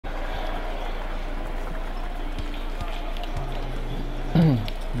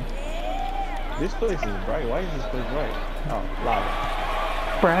This place is bright. Why is this place bright? Oh, lava.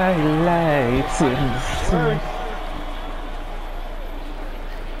 Bright lights in the sun.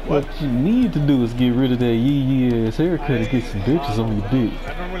 What you need to do is get rid of that yee ass haircut and get some bitches on your dick.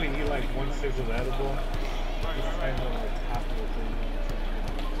 I normally eat like 1/6 of edible. This time like half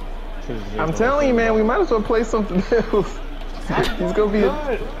of the I'm telling you, man, we might as well play something else. He's gonna be.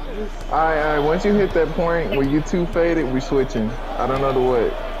 Alright, once you hit that point where you too faded, we switching. I don't know the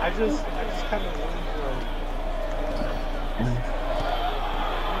what. I just kind of wanted to like.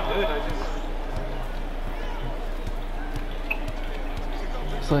 Good. I just.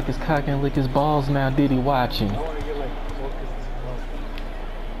 It's like his cock and lick his balls now. Diddy watching. I want to get like focused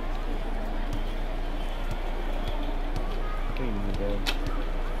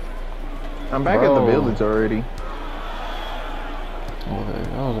as I'm back at the village already. Okay,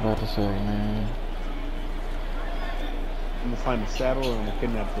 I was about to say, man. I'm gonna find a saddle and I'm gonna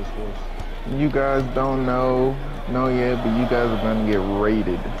kidnap this horse. You guys don't know yet, but you guys are gonna get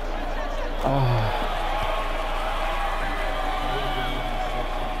raided.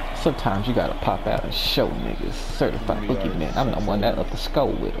 Sometimes you gotta pop out and show niggas. Certified boogeyman. I'm the one that up the skull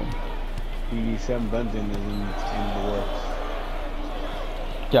with him. BD7 Dungeon is in the works.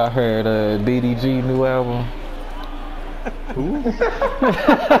 Y'all heard BDG new album? Who?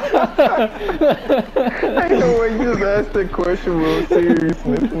 I know why you just asked that question real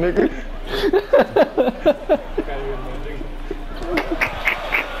seriousness, nigga.